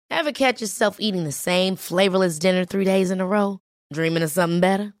Ever catch yourself eating the same flavorless dinner 3 days in a row? Dreaming of something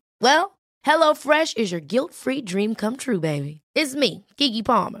better? Well, HelloFresh is your guilt-free dream come true, baby. It's me, Keke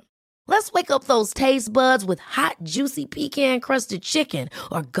Palmer. Let's wake up those taste buds with hot, juicy pecan-crusted chicken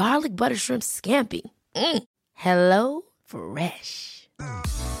or garlic butter shrimp scampi. Hello Fresh.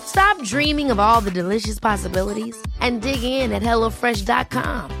 Stop dreaming of all the delicious possibilities and dig in at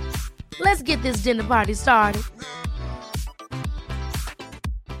HelloFresh.com. Let's get this dinner party started.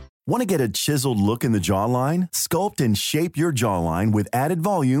 Want to get a chiseled look in the jawline? Sculpt and shape your jawline with added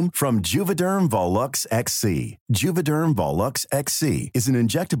volume from Juvederm Volux XC. Juvederm Volux XC is an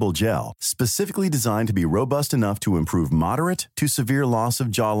injectable gel specifically designed to be robust enough to improve moderate to severe loss of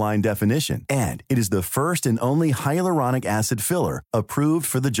jawline definition. And it is the first and only hyaluronic acid filler approved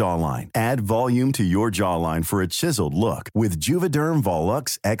for the jawline. Add volume to your jawline for a chiseled look with Juvederm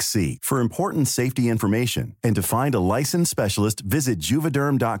Volux XC. For important safety information and to find a licensed specialist, visit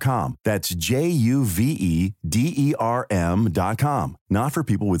Juvederm.com. That's Juvederm.com. Not for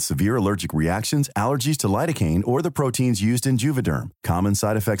people with severe allergic reactions, allergies to lidocaine, or the proteins used in Juvederm. Common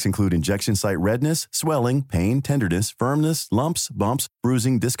side effects include injection site redness, swelling, pain, tenderness, firmness, lumps, bumps,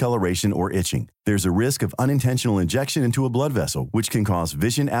 bruising, discoloration, or itching. There's a risk of unintentional injection into a blood vessel, which can cause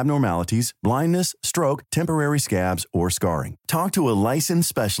vision abnormalities, blindness, stroke, temporary scabs, or scarring. Talk to a licensed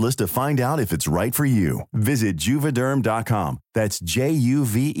specialist to find out if it's right for you. Visit Juvederm.com. That's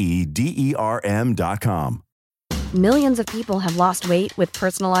Juvederm.com. Millions of people have lost weight with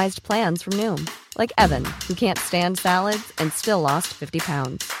personalized plans from Noom. Like Evan, who can't stand salads and still lost 50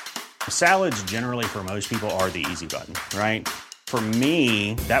 pounds. Salads generally for most people are the easy button, right? For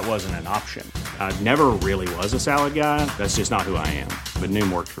me, that wasn't an option. I never really was a salad guy. That's just not who I am. But Noom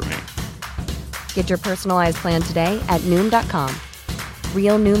worked for me. Get your personalized plan today at Noom.com.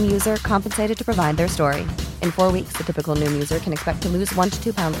 Real Noom user compensated to provide their story. In 4 weeks, the typical Noom user can expect to lose 1 to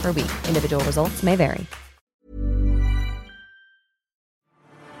 2 pounds per week. Individual results may vary.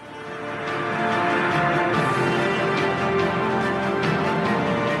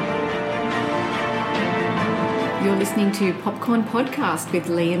 You're listening to Popcorn Podcast with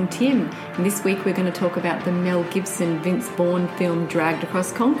Lee and Tim. And this week we're going to talk about the Mel Gibson, Vince Vaughn film Dragged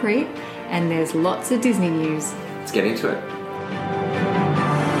Across Concrete. And there's lots of Disney news. Let's get into it.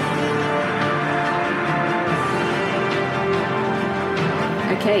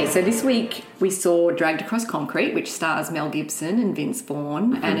 Okay, so this week we saw Dragged Across Concrete, which stars Mel Gibson and Vince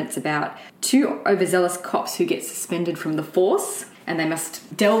Vaughn. And it's about two overzealous cops who get suspended from the force. And they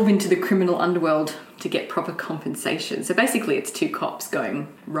must delve into the criminal underworld to get proper compensation. So basically it's two cops going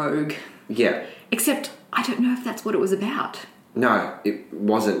rogue. Yeah. Except I don't know if that's what it was about. No, it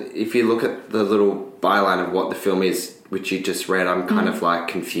wasn't. If you look at the little byline of what the film is, which you just read, I'm kind of like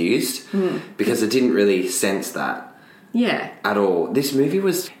confused because I didn't really sense that. Yeah. At all. This movie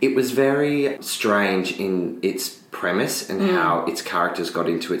was very strange in its premise and how its characters got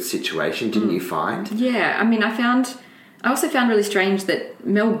into its situation, didn't you find? Yeah, I mean, I also found really strange that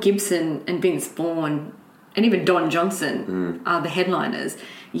Mel Gibson and Vince Vaughn and even Don Johnson are the headliners,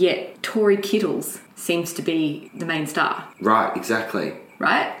 yet Tori Kittles seems to be the main star. Right, exactly.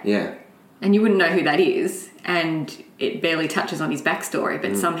 Right? Yeah. And you wouldn't know who that is, and it barely touches on his backstory,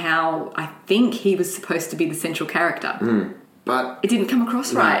 but somehow I think he was supposed to be the central character. But it didn't come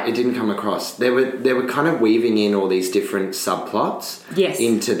across right. It didn't come across. They were kind of weaving in all these different subplots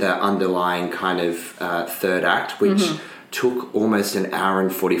into the underlying kind of third act, which took almost an hour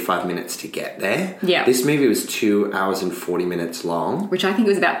and 45 minutes to get there. Yeah. This movie was 2 hours and 40 minutes long. Which I think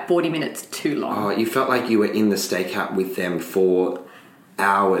was about 40 minutes too long. Oh, you felt like you were in the stakeout with them for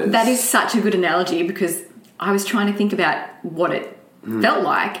hours. That is such a good analogy because I was trying to think about what it felt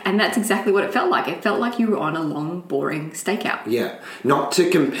like, and that's exactly what it felt like. It felt like you were on a long, boring stakeout. Yeah. Not to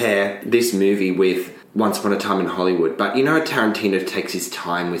compare this movie with Once Upon a Time in Hollywood, but you know Tarantino takes his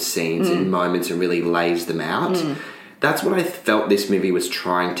time with scenes and moments and really lays them out. That's what I felt this movie was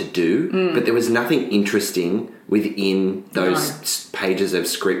trying to do, but there was nothing interesting within those pages of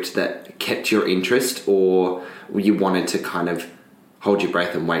script that kept your interest or you wanted to kind of hold your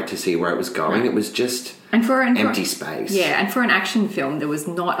breath and wait to see where it was going. Right. It was just empty space. Yeah, and for an action film, there was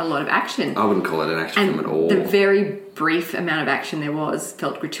not a lot of action. I wouldn't call it an action film at all. The very brief amount of action there was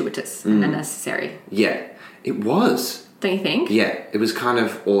felt gratuitous and unnecessary. Yeah, it was. Don't you think? Yeah, it was kind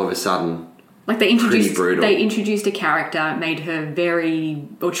of all of a sudden like they introduced, pretty brutal. They introduced a character, made her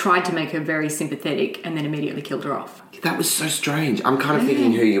tried to make her very sympathetic, and then immediately killed her off. That was so strange. I'm kind of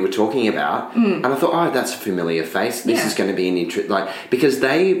thinking who you were talking about, and I thought, oh, that's a familiar face. This is going to be an because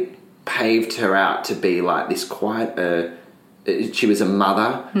they paved her out to be like this quite she was a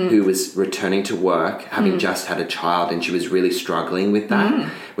mother who was returning to work, having just had a child, and she was really struggling with that.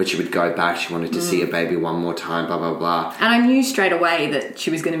 When she would go back, she wanted to see her baby one more time, blah, blah, blah. And I knew straight away that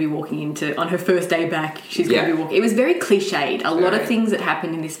she was going to be walking into, on her first day back, she's going to be walking. It was very cliched. A lot of things that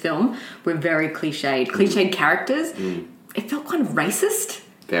happened in this film were very cliched. Cliched characters. It felt kind of racist.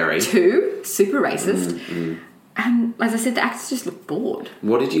 Very. Too. Super racist. And as I said, the actors just looked bored.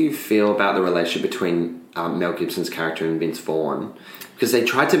 What did you feel about the relationship between Mel Gibson's character and Vince Vaughn? Because they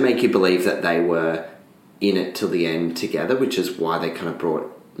tried to make you believe that they were in it till the end together, which is why they kind of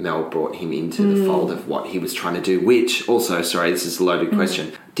brought him into the fold of what he was trying to do, which also, sorry, this is a loaded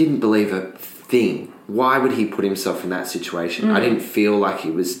question, didn't believe a thing. Why would he put himself in that situation? I didn't feel like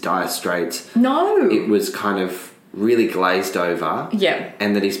he was dire straits. No. It was kind of really glazed over. Yeah.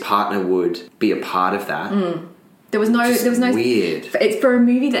 And that his partner would be a part of that. There was no weird. It's for a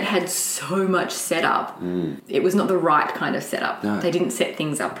movie that had so much setup. It was not the right kind of setup. No. They didn't set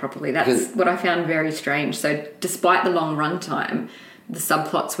things up properly. That's what I found very strange. So despite the long runtime, the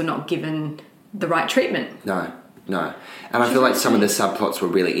subplots were not given the right treatment. No. And I feel like some of the subplots were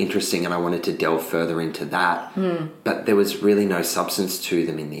really interesting and I wanted to delve further into that. But there was really no substance to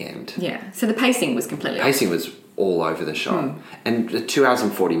them in the end. Yeah. So the pacing was completely off. Pacing was all over the shop. And the 2 hours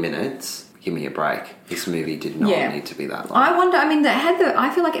and 40 minutes, give me a break. This movie did not need to be that long. I wonder,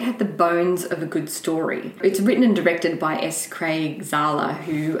 I feel like it had the bones of a good story. It's written and directed by S. Craig Zahler,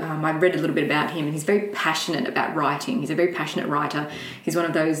 who I read a little bit about him, and he's very passionate about writing. He's a very passionate writer. He's one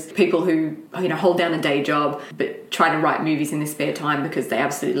of those people who, hold down a day job, but try to write movies in their spare time because they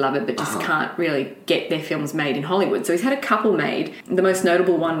absolutely love it, but just can't really get their films made in Hollywood. So he's had a couple made. The most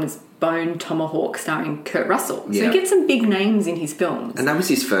notable one was Bone Tomahawk, starring Kurt Russell. So he gets some big names in his films. And that was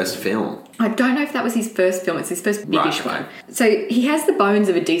his first film. I don't know if that was his first film. It's his first biggish one. So he has the bones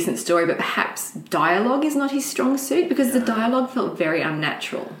of a decent story, but perhaps dialogue is not his strong suit because the dialogue felt very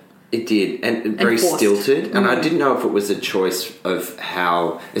unnatural. It did, and very stilted. And I didn't know if it was a choice of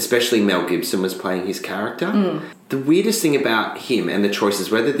how, especially Mel Gibson was playing his character. The weirdest thing about him and the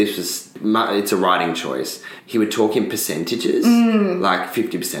choices, whether this was, it's a writing choice, he would talk in percentages, like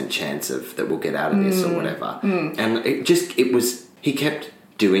 50% chance of that we'll get out of this or whatever. And he kept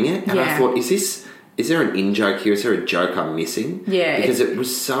doing it. And I thought, is there an in-joke here? Is there a joke I'm missing? Yeah. Because it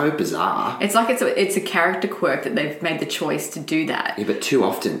was so bizarre. It's like it's a character quirk that they've made the choice to do that. Yeah, but too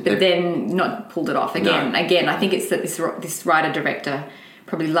often. But then not pulled it off again. No. Again, I think it's that this writer-director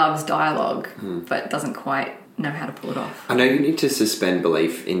probably loves dialogue, but doesn't quite know how to pull it off. I know you need to suspend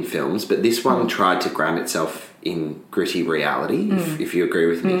belief in films, but this one tried to ground itself in gritty reality, if you agree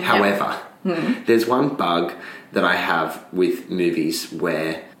with me. However, there's one bug that I have with movies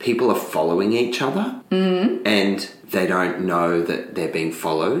where people are following each other and they don't know that they're being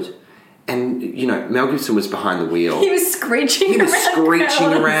followed. And, Mel Gibson was behind the wheel. He was screeching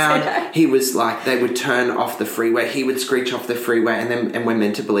around. He was like, they would turn off the freeway. He would screech off the freeway. And we're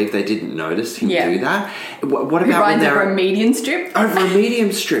meant to believe they didn't notice him do that. What about when they're over a median strip? Over a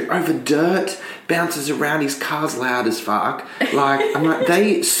medium strip, over dirt, bounces around, his car's loud as fuck. I'm like,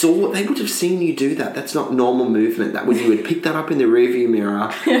 they would have seen you do that. That's not normal movement. You would pick that up in the rearview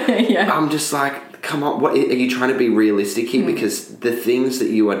mirror. I'm just like, come on, what are you trying to be realistic here? Because the things that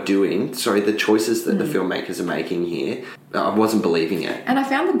you are doing, the choices that the filmmakers are making here, I wasn't believing it. And I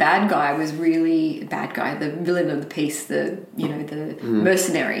found the bad guy was really bad guy, the villain of the piece, the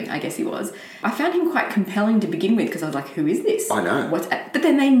mercenary, I guess he was. I found him quite compelling to begin with because I was like, who is this? I know. But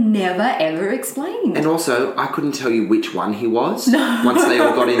then they never ever explained. And also, I couldn't tell you which one he was once they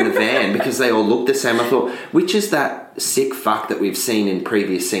all got in the van because they all looked the same. I thought, which is that sick fuck that we've seen in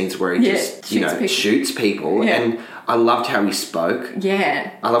previous scenes where he shoots people. Yeah. And I loved how he spoke.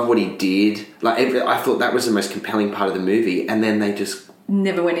 Yeah. I love what he did. I thought that was the most compelling part of the movie, and then they just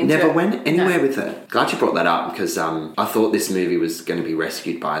never went anywhere with it. Glad you brought that up because I thought this movie was going to be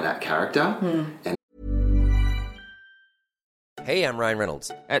rescued by that character. And Hey, I'm Ryan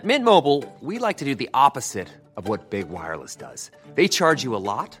Reynolds. At Mint Mobile, we like to do the opposite of what Big Wireless does. They charge you a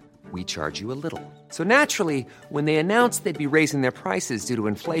lot. We charge you a little. So naturally, when they announced they'd be raising their prices due to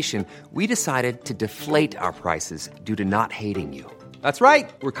inflation, we decided to deflate our prices due to not hating you. That's right.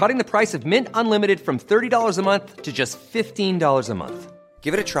 We're cutting the price of Mint Unlimited from $30 a month to just $15 a month.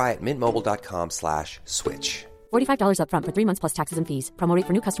 Give it a try at mintmobile.com/switch. $45 up front for 3 months plus taxes and fees. Promo rate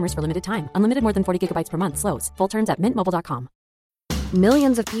for new customers for limited time. Unlimited more than 40 gigabytes per month. Slows full terms at mintmobile.com.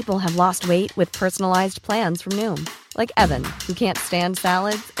 Millions of people have lost weight with personalized plans from Noom. Like Evan, who can't stand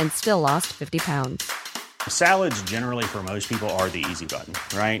salads and still lost 50 pounds. Salads generally for most people are the easy button,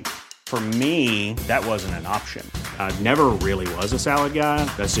 right? For me, that wasn't an option. I never really was a salad guy.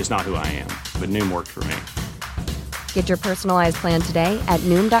 That's just not who I am. But Noom worked for me. Get your personalized plan today at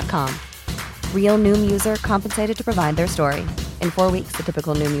Noom.com. Real Noom user compensated to provide their story. In 4 weeks, the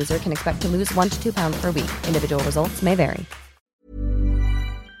typical Noom user can expect to lose 1 to 2 pounds per week. Individual results may vary.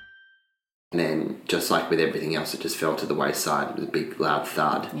 And then, just like with everything else, it just fell to the wayside with a big, loud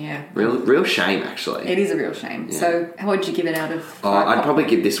thud. Yeah. Real shame, actually. It is a real shame. Yeah. So, how would you give it out of 5 I'd probably popcorn?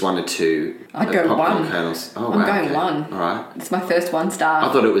 give this 1 or 2. I'd go popcorn 1. Kernels. Oh, I'm wow, going okay. 1. All right. It's my first 1 star.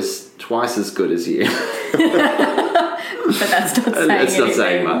 I thought it was twice as good as you. But that's not saying It's not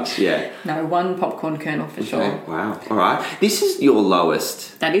saying anything. much, yeah. No, 1 popcorn kernel for sure. Okay, wow. All right. This is your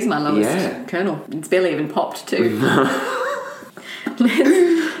lowest. That is my lowest Yeah. kernel. It's barely even popped too.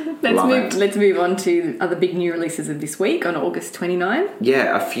 Love it. Let's move on to other big new releases of this week on August 29.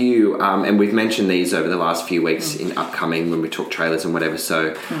 Yeah, a few, and we've mentioned these over the last few weeks in upcoming when we talk trailers and whatever.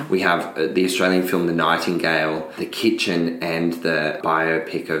 So we have the Australian film The Nightingale, The Kitchen, and the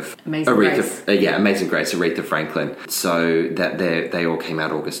biopic of Amazing Aretha. Grace. Amazing Grace, Aretha Franklin. So that they all came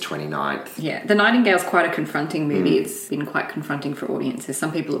out August 29th. Yeah, The Nightingale's quite a confronting movie. It's been quite confronting for audiences.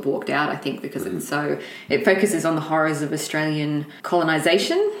 Some people have walked out, I think, because it focuses on the horrors of Australian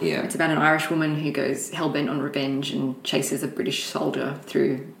colonisation. Yeah. It's about an Irish woman who goes hell-bent on revenge and chases a British soldier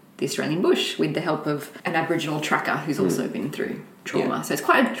through the Australian bush with the help of an Aboriginal tracker who's also been through trauma. Yeah. So it's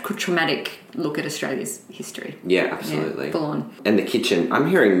quite a traumatic look at Australia's history. Yeah, absolutely. Yeah, full on. And The Kitchen, I'm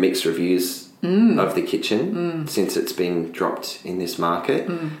hearing mixed reviews of The Kitchen since it's been dropped in this market.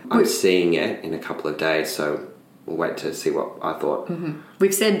 I'm seeing it in a couple of days, so we'll wait to see what I thought.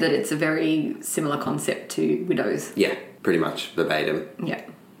 We've said that it's a very similar concept to Widows. Yeah, pretty much verbatim. Yeah,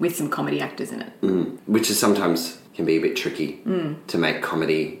 with some comedy actors in it. Which is sometimes can be a bit tricky to make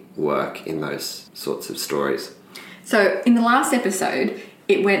comedy work in those sorts of stories. So in the last episode,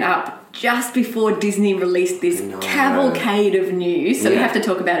 it went up just before Disney released this cavalcade of news. So we have to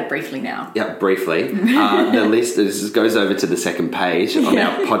talk about it briefly now. Yeah, briefly. The list goes over to the second page on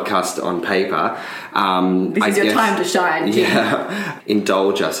our podcast on paper. This is your time to shine. Yeah.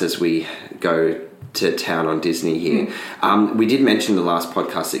 Indulge us as we go to town on Disney here. We did mention in the last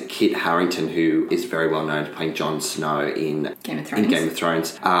podcast that Kit Harington, who is very well known for playing Jon Snow in Game of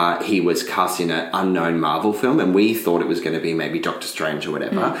Thrones, he was cast in an unknown Marvel film, and we thought it was going to be maybe Doctor Strange or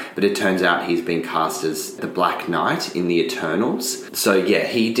whatever, but it turns out he's been cast as the Black Knight in the Eternals. So yeah,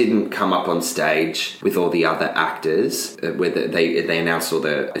 he didn't come up on stage with all the other actors, where they announced all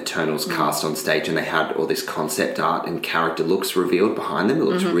the Eternals cast on stage, and they had all this concept art and character looks revealed behind them. It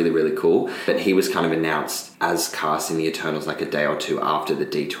looks really, really cool. But he was kind of announced as cast in the Eternals like a day or two after the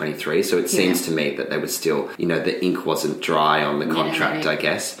D23, so it seems to me that they were still, the ink wasn't dry on the contract, I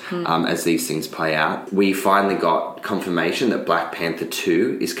guess, as these things play out. We finally got confirmation that Black Panther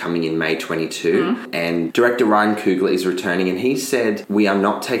 2 is coming in May 22, and director Ryan Coogler is returning, and he said, we are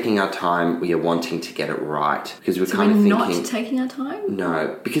not taking our time, we are wanting to get it right. Because we're kind of thinking... not taking our time?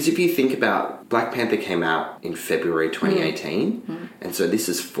 No, because if you think about Black Panther came out in February 2018, and so this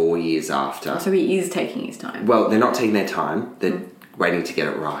is 4 years after. So he is taking his time. Well, they're not taking their time. They're waiting to get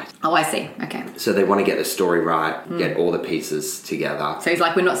it right. Oh, I see. Okay. So they want to get the story right, get all the pieces together. So he's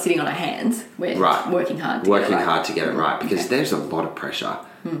like, we're not sitting on our hands. We're working hard to get it right. Hard to get it right, because there's a lot of pressure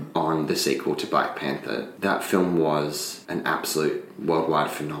on the sequel to Black Panther. That film was an absolute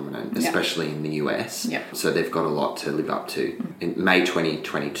worldwide phenomenon, especially in the US. Yep. So they've got a lot to live up to. In May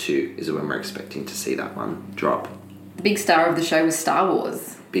 2022 is when we're expecting to see that one drop. The big star of the show was Star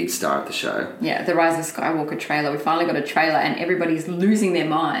Wars. Big star of the show. Yeah, the Rise of Skywalker trailer. We finally got a trailer, and everybody's losing their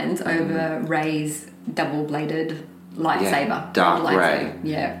minds over Rey's double-bladed lightsaber. Dark lightsaber. Rey.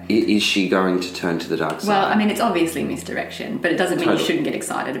 Yeah. Is she going to turn to the dark side? Well, I mean, it's obviously misdirection, but it doesn't mean you shouldn't get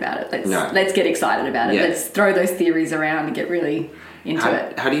excited about it. Let's get excited about it. Yeah. Let's throw those theories around and get really into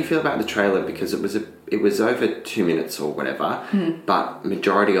it. How do you feel about the trailer? Because it was over 2 minutes or whatever, but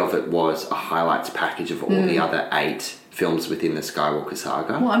majority of it was a highlights package of all the other 8 films within the Skywalker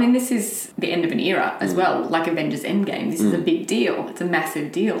saga. Well, I mean, this is the end of an era as well, like Avengers Endgame. This is a big deal. It's a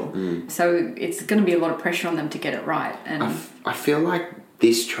massive deal. So it's going to be a lot of pressure on them to get it right. And I feel like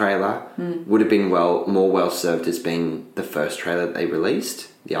this trailer would have been more well served as being the first trailer that they released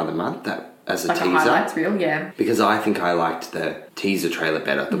the other month, as a like teaser. a highlights reel, yeah. Because I think I liked the teaser trailer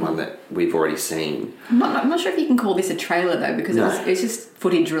better, the one that we've already seen. I'm not sure if you can call this a trailer, though, because it's just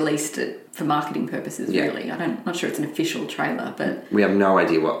footage released for marketing purposes, really. I'm not sure it's an official trailer, but... We have no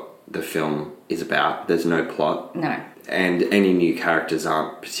idea what the film is about. There's no plot. No. And any new characters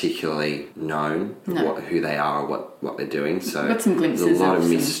aren't particularly known who they are or what they're doing. So got some glimpses there's a lot of of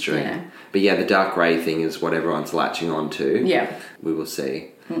some, mystery. yeah. But yeah, the Dark Rey thing is what everyone's latching on to. Yeah. We will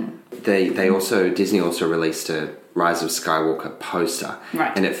see. Disney also released a Rise of Skywalker poster.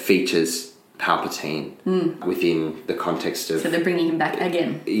 Right. And it features Palpatine within the context of... So they're bringing him back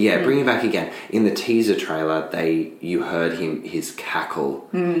again. Yeah, bringing him back again. In the teaser trailer, you heard his cackle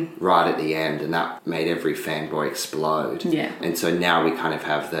right at the end, and that made every fanboy explode. Yeah. And so now we kind of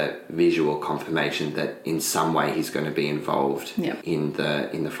have the visual confirmation that in some way he's going to be involved in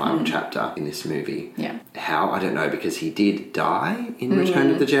the final chapter in this movie. Yeah. How? I don't know, because he did die in Return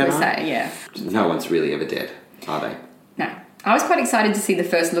of the Jedi. Say, yeah. No one's really ever dead, are they? No. I was quite excited to see the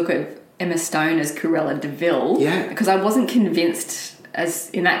first look of Emma Stone as Cruella de Vil. Yeah. Because I wasn't convinced as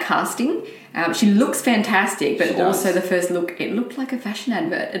in that casting. She looks fantastic, but also the first look, it looked like a fashion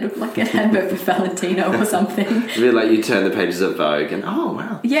advert. It looked like an advert for Valentino or something. It's really like you turn the pages of Vogue and, oh,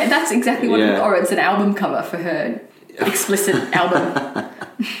 wow. Yeah, that's exactly what it, or it's an album cover for her explicit album.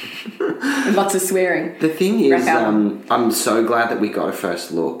 With lots of swearing. The thing is, I'm so glad that we got a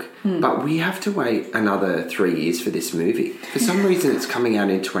first look, but we have to wait another 3 years for this movie. For some reason, it's coming out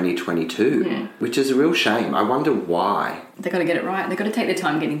in 2022, which is a real shame. I wonder why. They've got to get it right. They've got to take their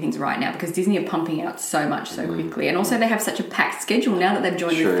time getting things right now because Disney are pumping out so much so quickly. And also they have such a packed schedule now that they've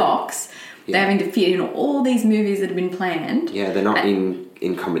joined with Fox. Yeah. They're having to fit in all these movies that have been planned. Yeah, they're not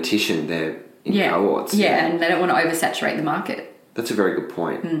in competition. They're in cohorts. Yeah, and they don't want to oversaturate the market. That's a very good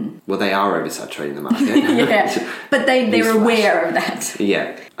point. Well, they are oversaturating the market. Yeah, but they're aware of that.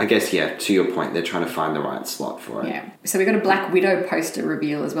 Yeah, I guess, to your point, they're trying to find the right slot for it. Yeah. So we got a Black Widow poster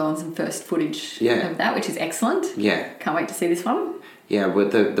reveal as well and some first footage of that, which is excellent. Yeah. Can't wait to see this one. Yeah,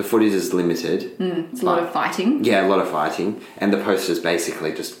 but the footage is limited. It's a lot of fighting. Yeah, a lot of fighting. And the poster is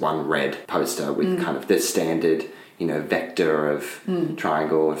basically just one red poster with kind of the standard... vector of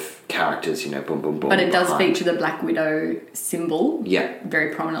triangle of characters, boom, boom, boom. But it does feature the Black Widow symbol very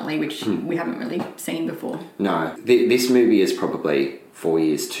prominently, which we haven't really seen before. No. This movie is probably 4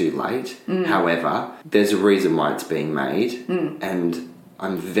 years too late. However, there's a reason why it's being made, and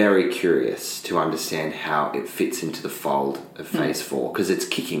I'm very curious to understand how it fits into the fold of Phase 4, because it's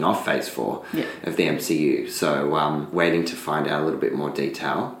kicking off Phase 4 of the MCU. So waiting to find out a little bit more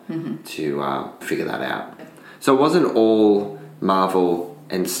detail to figure that out. So it wasn't all Marvel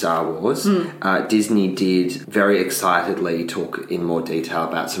and Star Wars. Disney did very excitedly talk in more detail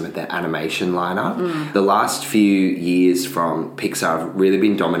about some of their animation lineup. The last few years from Pixar have really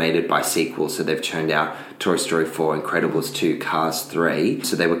been dominated by sequels. So they've churned out Toy Story 4, Incredibles 2, Cars 3.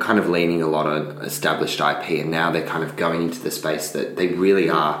 So they were kind of leaning a lot on established IP, and now they're kind of going into the space that they really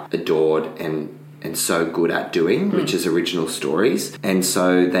are adored and so good at doing, which is original stories. And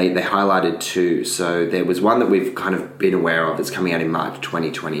so they highlighted two. So there was one that we've kind of been aware of. It's coming out in March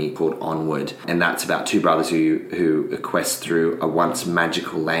 2020 called Onward. And that's about two brothers who quest through a once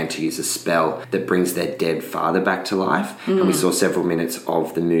magical land to use a spell that brings their dead father back to life. And we saw several minutes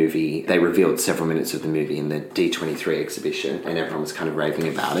of the movie. They revealed several minutes of the movie in the D23 exhibition, and everyone was kind of raving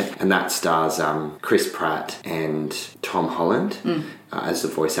about it. And that stars Chris Pratt and Tom Holland. As the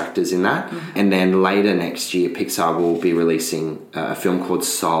voice actors in that. And then later next year, Pixar will be releasing a film called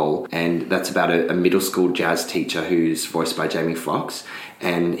Soul, and that's about a middle school jazz teacher who's voiced by Jamie Foxx,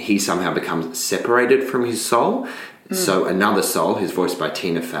 and he somehow becomes separated from his soul. So another soul, who's voiced by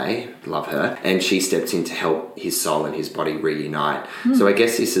Tina Fey, love her, and she steps in to help his soul and his body reunite. So I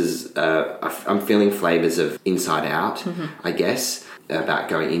guess this is, I'm feeling flavours of Inside Out, I guess, about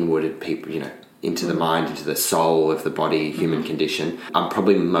going inward and people, into the mind, into the soul of the body, human condition. I'm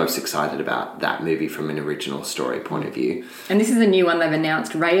probably most excited about that movie from an original story point of view. And this is a new one they've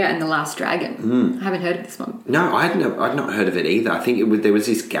announced, Raya and the Last Dragon. I haven't heard of this one. No, I'd not heard of it either. I think there was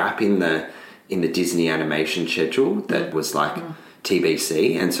this gap in the Disney animation schedule that was like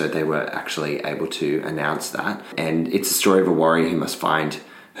TBC, and so they were actually able to announce that. And it's a story of a warrior who must find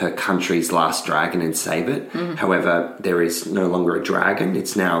her country's last dragon and save it. However, there is no longer a dragon.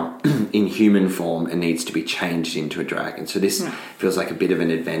 It's now in human form and needs to be changed into a dragon. So this feels like a bit of an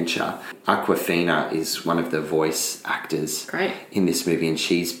adventure. Awkwafina is one of the voice actors in this movie, and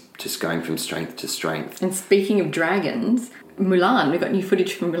she's just going from strength to strength. And speaking of dragons, Mulan, we got new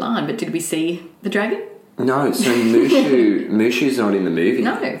footage from Mulan, but did we see the dragon? No, so Mushu's not in the movie,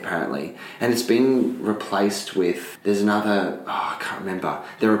 apparently. And it's been replaced with, there's another, I can't remember.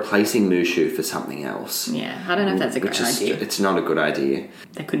 They're replacing Mushu for something else. Yeah, I don't know if that's a good idea. It's not a good idea.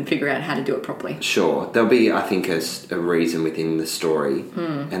 They couldn't figure out how to do it properly. Sure. There'll be, I think, a reason within the story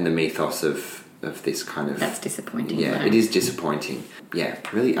and the mythos of this kind of... That's disappointing. Yeah, it is disappointing. Yeah,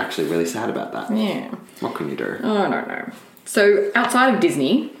 really sad about that. Yeah. What can you do? Oh, no. So, outside of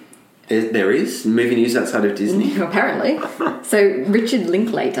Disney... There is movie news outside of Disney? Apparently. So Richard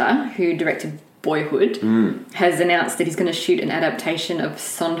Linklater, who directed Boyhood, has announced that he's going to shoot an adaptation of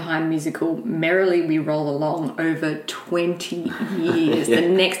Sondheim musical Merrily We Roll Along over 20 years. The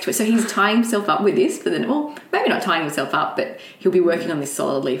next, so he's tying himself up with this for the, well, maybe not tying himself up, but he'll be working on this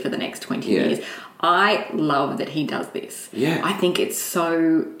solidly for the next 20 years. I love that he does this. Yeah. I think it's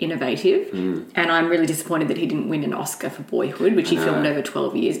so innovative, and I'm really disappointed that he didn't win an Oscar for Boyhood, which he filmed over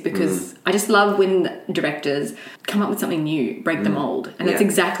 12 years, because I just love when directors come up with something new, break the mold, and that's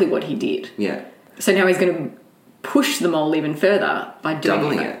exactly what he did. Yeah. So now he's going to push the mold even further by doing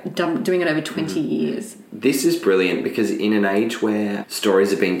Doubling it over 20 years. This is brilliant because in an age where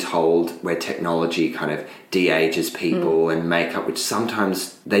stories are being told, where technology kind of de-ages people and makeup, which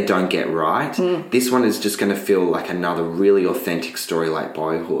sometimes they don't get right, this one is just going to feel like another really authentic story like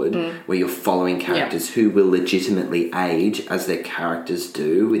Boyhood, where you're following characters who will legitimately age as their characters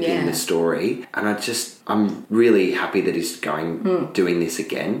do within the story. And I'm really happy that he's doing this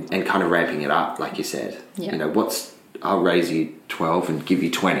again and kind of ramping it up, like you said. Yeah. You know, I'll raise you 12 and give you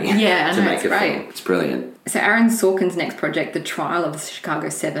 20 to make a film. It's brilliant. So Aaron Sorkin's next project, The Trial of the Chicago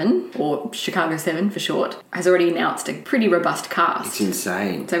 7, or Chicago 7 for short, has already announced a pretty robust cast. It's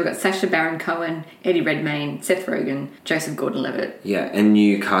insane. So we've got Sacha Baron Cohen, Eddie Redmayne, Seth Rogen, Joseph Gordon-Levitt. Yeah, and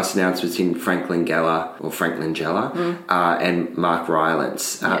new cast announcements in Frank Langella, and Mark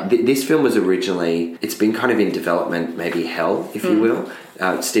Rylance. This film was originally, it's been kind of in development, maybe hell, if you will.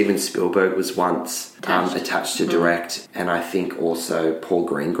 Steven Spielberg was once attached to direct, and I think also Paul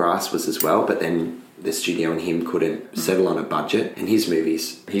Greengrass was as well, but then the studio and him couldn't settle on a budget, and his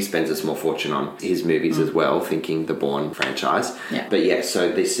movies, he spends a small fortune on his movies as well, thinking the Bourne franchise. Yeah. But yeah,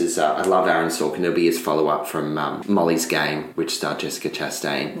 so this is, I love Aaron Sorkin. There'll be his follow-up from Molly's Game, which starred Jessica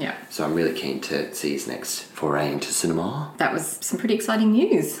Chastain. Yeah. So I'm really keen to see his next foray into cinema. That was some pretty exciting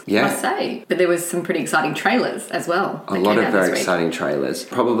news, I must say. But there was some pretty exciting trailers as well. A lot of very exciting trailers.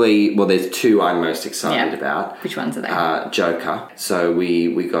 Probably, well, there's two I'm most excited about. Which ones are they? Joker. So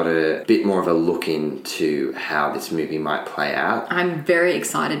we got a bit more of a look into how this movie might play out. I'm very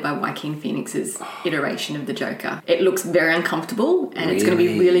excited by Joaquin Phoenix's iteration of the Joker. It looks very uncomfortable, and it's going to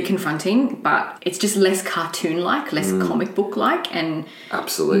be really confronting, but it's just less cartoon-like, less comic book-like, and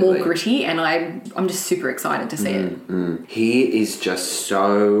more gritty, and I'm just super excited to see it. He is just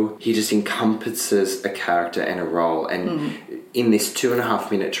he just encompasses a character and a role, and in this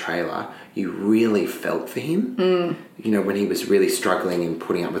 2.5 minute trailer, you really felt for him. You know, when he was really struggling and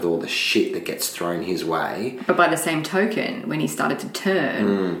putting up with all the shit that gets thrown his way. But by the same token, when he started to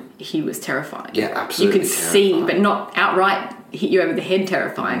turn, he was terrifying. Yeah, absolutely. You could see, but not outright hit you over the head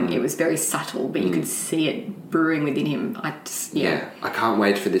terrifying. It was very subtle, but you could see it brewing within him. I can't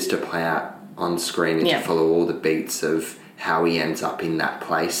wait for this to play out on screen and to follow all the beats of how he ends up in that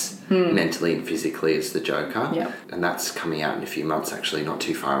place mentally and physically as the Joker. Yep. And that's coming out in a few months, actually, not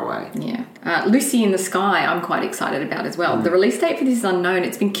too far away. Yeah. Lucy in the Sky, I'm quite excited about as well. The release date for this is unknown.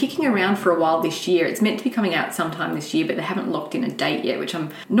 It's been kicking around for a while this year. It's meant to be coming out sometime this year, but they haven't locked in a date yet, which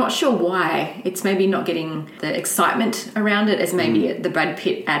I'm not sure why. It's maybe not getting the excitement around it as maybe the Brad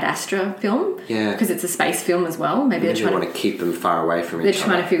Pitt Ad Astra film. Yeah. Because it's a space film as well. Maybe they want to keep them far away from each other. They're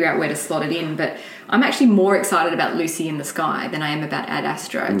trying to figure out where to slot it in, but I'm actually more excited about Lucy in the Sky than I am about Ad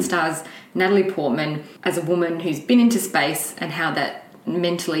Astra. It stars Natalie Portman as a woman who's been into space and how that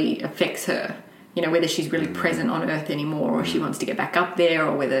mentally affects her. You know, whether she's really present on Earth anymore or she wants to get back up there,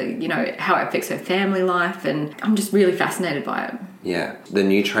 or whether, you know, how it affects her family life. And I'm just really fascinated by it. Yeah. The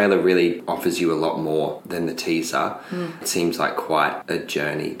new trailer really offers you a lot more than the teaser. It seems like quite a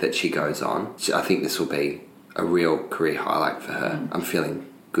journey that she goes on. So I think this will be a real career highlight for her. I'm feeling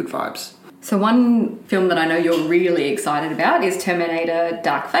good vibes. So one film that I know you're really excited about is Terminator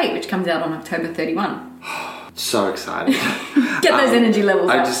Dark Fate, which comes out on October 31. So excited. Get those energy levels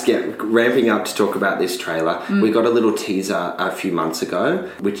up. I just get ramping up to talk about this trailer. We got a little teaser a few months ago,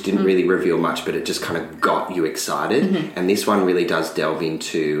 which didn't really reveal much, but it just kind of got you excited. And this one really does delve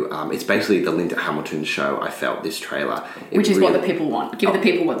into, it's basically the Linda Hamilton show, I felt, this trailer. Which is what the people want. Give the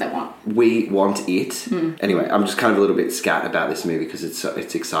people what they want. We want it. Anyway, I'm just kind of a little bit scat about this movie because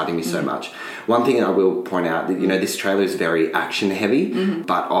it's exciting me so much. One thing I will point out, that, you know, this trailer is very action heavy,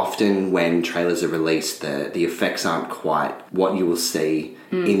 but often when trailers are released, the effects aren't quite what you will see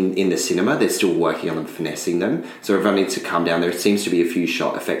in the cinema. They're still working on them, finessing them. So everyone needs to calm down. There seems to be a few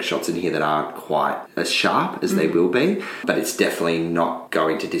effect shots in here that aren't quite as sharp as they will be, but it's definitely not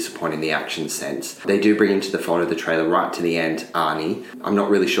going to disappoint in the action sense. They do bring into the fold of the trailer right to the end Arnie. I'm not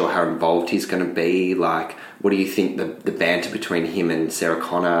really sure how involved he's going to be. Like, what do you think the banter between him and Sarah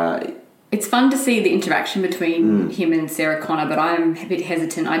Connor? It's fun to see the interaction between him and Sarah Connor, but I'm a bit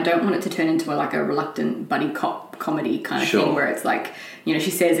hesitant. I don't want it to turn into a reluctant buddy cop comedy kind of Sure. thing where it's like, you know,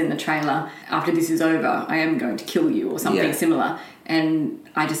 she says in the trailer, after this is over, I am going to kill you or something similar. And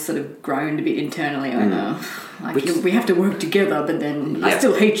I just sort of groaned a bit internally. I know, like we have to work together, but then I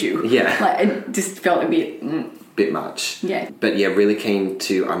still hate you. Yeah. Like it just felt a bit... bit much. Yeah. But yeah, really keen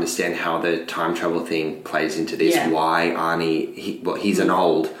to understand how the time travel thing plays into this. Yeah. Why Arnie, he's an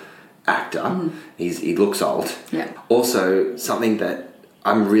old actor. He looks old. Yeah. Also, something that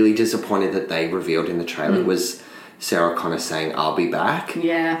I'm really disappointed that they revealed in the trailer was Sarah Connor saying, "I'll be back."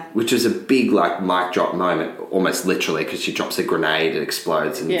 Yeah. Which was a big, like, mic drop moment, almost literally, because she drops a grenade, it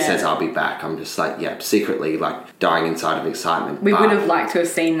explodes, and says, "I'll be back." I'm just like, secretly, like, dying inside of excitement. We would have liked to have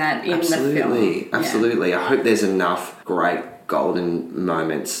seen that in the film. Absolutely. I hope there's enough great golden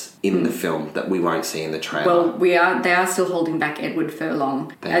moments in the film that we won't see in the trailer. Well, they are still holding back Edward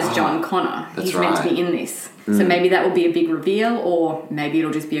Furlong as John Connor. He's meant to be in this. So maybe that will be a big reveal, or maybe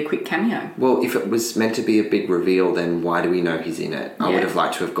it'll just be a quick cameo. Well, if it was meant to be a big reveal, then why do we know he's in it? I would have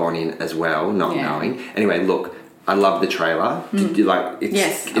liked to have gone in as well, not knowing. Anyway, look, I love the trailer. Did you like?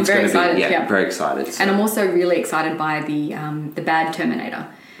 Yes, I'm very excited. Very excited. So. And I'm also really excited by the bad Terminator.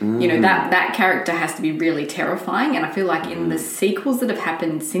 You know, that character has to be really terrifying, and I feel like in the sequels that have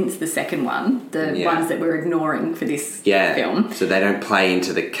happened since the second one, the ones that we're ignoring for this film, so they don't play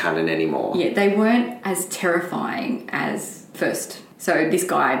into the canon anymore. Yeah, they weren't as terrifying as first. So this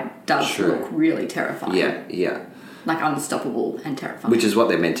guy does look really terrifying. Yeah. Like unstoppable and terrifying. Which is what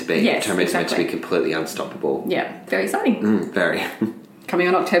they're meant to be. Yes, Terminator's meant to be completely unstoppable. Yeah, very exciting. Very. Coming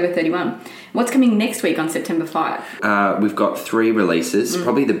on October 31. What's coming next week on September 5? We've got 3 releases.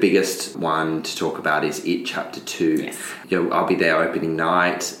 Probably the biggest one to talk about is It Chapter 2. Yes. I'll be there opening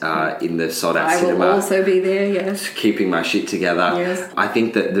night in the sold-out cinema. I will also be there, yes. Keeping my shit together. Yes. I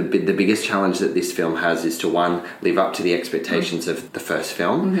think that the biggest challenge that this film has is to, one, live up to the expectations of the first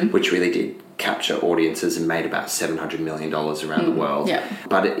film, which really did capture audiences and made about $700 million around the world. Yeah.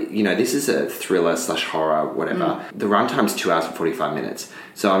 But, this is a thriller / horror, whatever. The runtime's 2 hours and 45 minutes.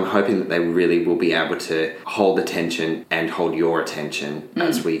 So I'm hoping that they really will be able to hold attention and hold your attention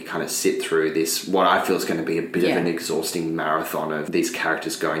as we kind of sit through this, what I feel is going to be a bit of an exhausting marathon of these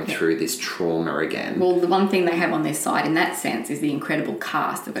characters going through this trauma again. Well, the one thing they have on their side in that sense is the incredible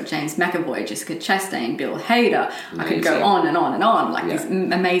cast. They've got James McAvoy, Jessica Chastain, Bill Hader. I could go on and on and on. Like this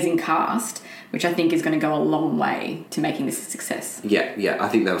amazing cast, which I think is going to go a long way to making this a success. Yeah. I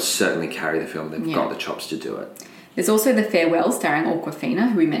think they'll certainly carry the film. They've got the chops to do it. There's also The Farewell, starring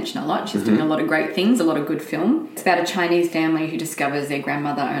Awkwafina, who we mention a lot. She's doing a lot of great things, a lot of good film. It's about a Chinese family who discovers their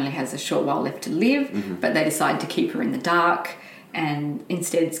grandmother only has a short while left to live, but they decide to keep her in the dark and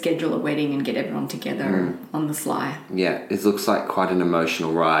instead schedule a wedding and get everyone together on the sly. Yeah, it looks like quite an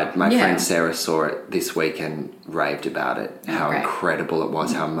emotional ride. My friend Sarah saw it this week and raved about it, how incredible it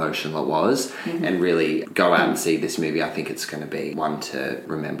was, how emotional it was, and really go out and see this movie. I think it's going to be one to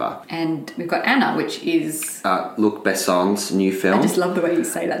remember. And we've got Anna, which is... Luc Besson's new film. I just love the way you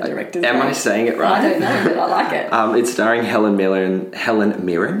say that, director's Am name. I saying it right? I don't know, but I like it. It's starring Helen Mirren,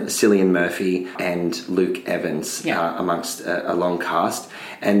 Cillian Murphy, and Luke Evans, amongst a long cast.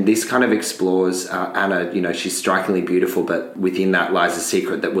 And this kind of explores Anna. She's strikingly beautiful, but within that lies a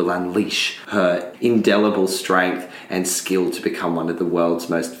secret that will unleash her indelible strength and skill to become one of the world's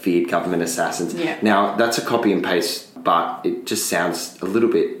most feared government assassins. Now, that's a copy and paste, but it just sounds a little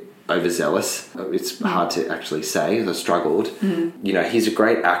bit overzealous. It's hard to actually say. I struggled. He's a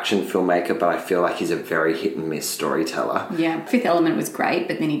great action filmmaker, but I feel like he's a very hit and miss storyteller. Yeah, Fifth Element was great,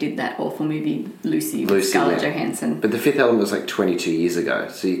 but then he did that awful movie Lucy with Scarlett Johansson. But The Fifth Element was like 22 years ago,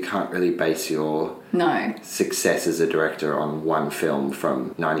 so you can't really base your success as a director on one film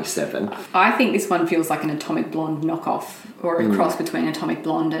from 97. I think this one feels like an Atomic Blonde knockoff, or a cross between Atomic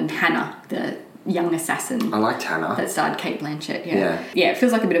Blonde and Hannah, the young assassin. I liked Hannah. That starred Cate Blanchett, Yeah, it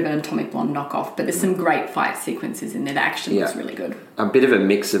feels like a bit of an Atomic Blonde knockoff, but there's some great fight sequences in there. The action looks really good. A bit of a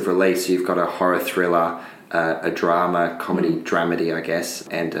mix of release. You've got a horror thriller, a drama, comedy, dramedy, I guess,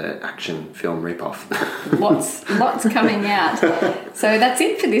 and an action film ripoff. Lots coming out. So that's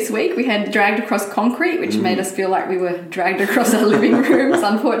it for this week. We had Dragged Across Concrete, which made us feel like we were dragged across our living rooms,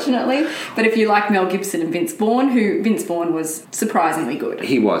 unfortunately. But if you like Mel Gibson and Vince Vaughn, Vince Vaughn was surprisingly good.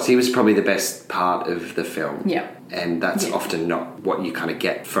 He was probably the best part of the film. Yeah. And that's often not what you kind of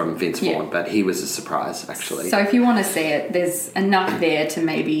get from Vince Vaughn, but he was a surprise, actually. So if you want to see it, there's enough there to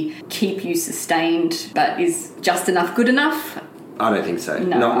maybe keep you sustained, but is just enough good enough? I don't think so.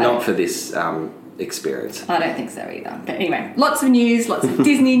 No, not for this experience. I don't think so either. But anyway, lots of news, lots of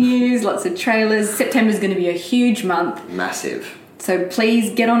Disney news, lots of trailers. September's going to be a huge month. Massive. So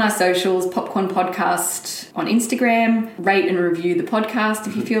please get on our socials, Popcorn Podcast on Instagram. Rate and review the podcast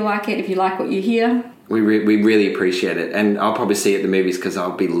if you feel like it, if you like what you hear. We really appreciate it. And I'll probably see it at the movies because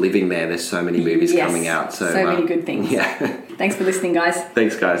I'll be living there. There's so many movies coming out. So many good things. Yeah. Thanks for listening, guys.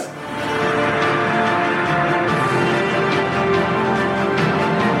 Thanks, guys.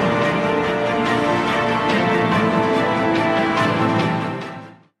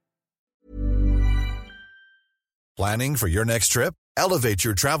 Planning for your next trip? Elevate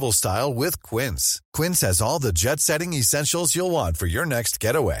your travel style with Quince. Quince has all the jet-setting essentials you'll want for your next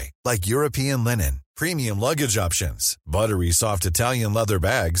getaway, like European linen, premium luggage options, buttery soft Italian leather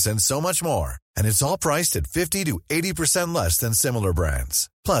bags, and so much more. And it's all priced at 50 to 80% less than similar brands.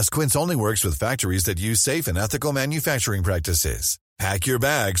 Plus, Quince only works with factories that use safe and ethical manufacturing practices. Pack your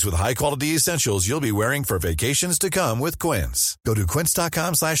bags with high-quality essentials you'll be wearing for vacations to come with Quince. Go to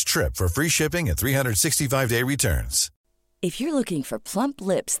quince.com/trip for free shipping and 365-day returns. If you're looking for plump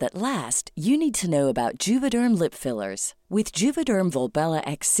lips that last, you need to know about Juvederm lip fillers. With Juvederm Volbella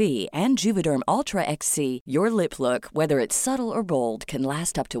XC and Juvederm Ultra XC, your lip look, whether it's subtle or bold, can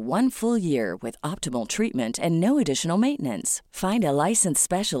last up to 1 full year with optimal treatment and no additional maintenance. Find a licensed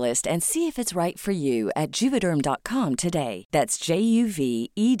specialist and see if it's right for you at Juvederm.com today. That's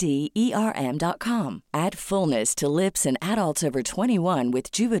JUVEDERM.com. Add fullness to lips in adults over 21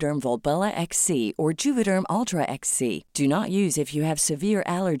 with Juvederm Volbella XC or Juvederm Ultra XC. Do not use if you have severe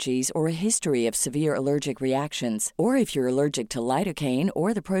allergies or a history of severe allergic reactions, or if you're allergic to lidocaine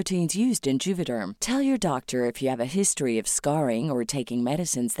or the proteins used in Juvederm. Tell your doctor if you have a history of scarring or taking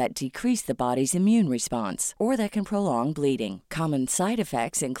medicines that decrease the body's immune response or that can prolong bleeding. Common side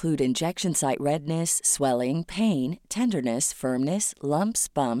effects include injection site redness, swelling, pain, tenderness, firmness, lumps,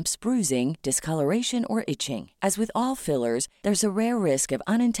 bumps, bruising, discoloration, or itching. As with all fillers, there's a rare risk of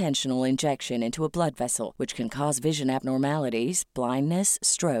unintentional injection into a blood vessel, which can cause vision abnormalities, blindness,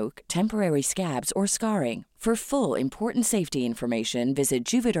 stroke, temporary scabs, or scarring. For full, important safety information, visit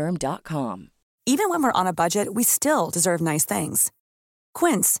Juvederm.com. Even when we're on a budget, we still deserve nice things.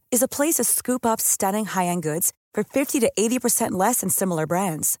 Quince is a place to scoop up stunning high-end goods for 50 to 80% less than similar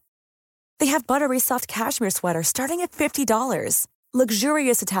brands. They have buttery soft cashmere sweaters starting at $50,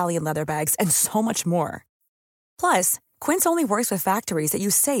 luxurious Italian leather bags, and so much more. Plus, Quince only works with factories that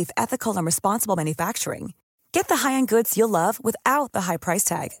use safe, ethical, and responsible manufacturing. Get the high-end goods you'll love without the high price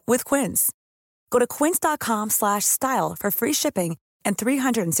tag with Quince. Go to quince.com/style for free shipping and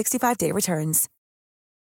 365-day returns.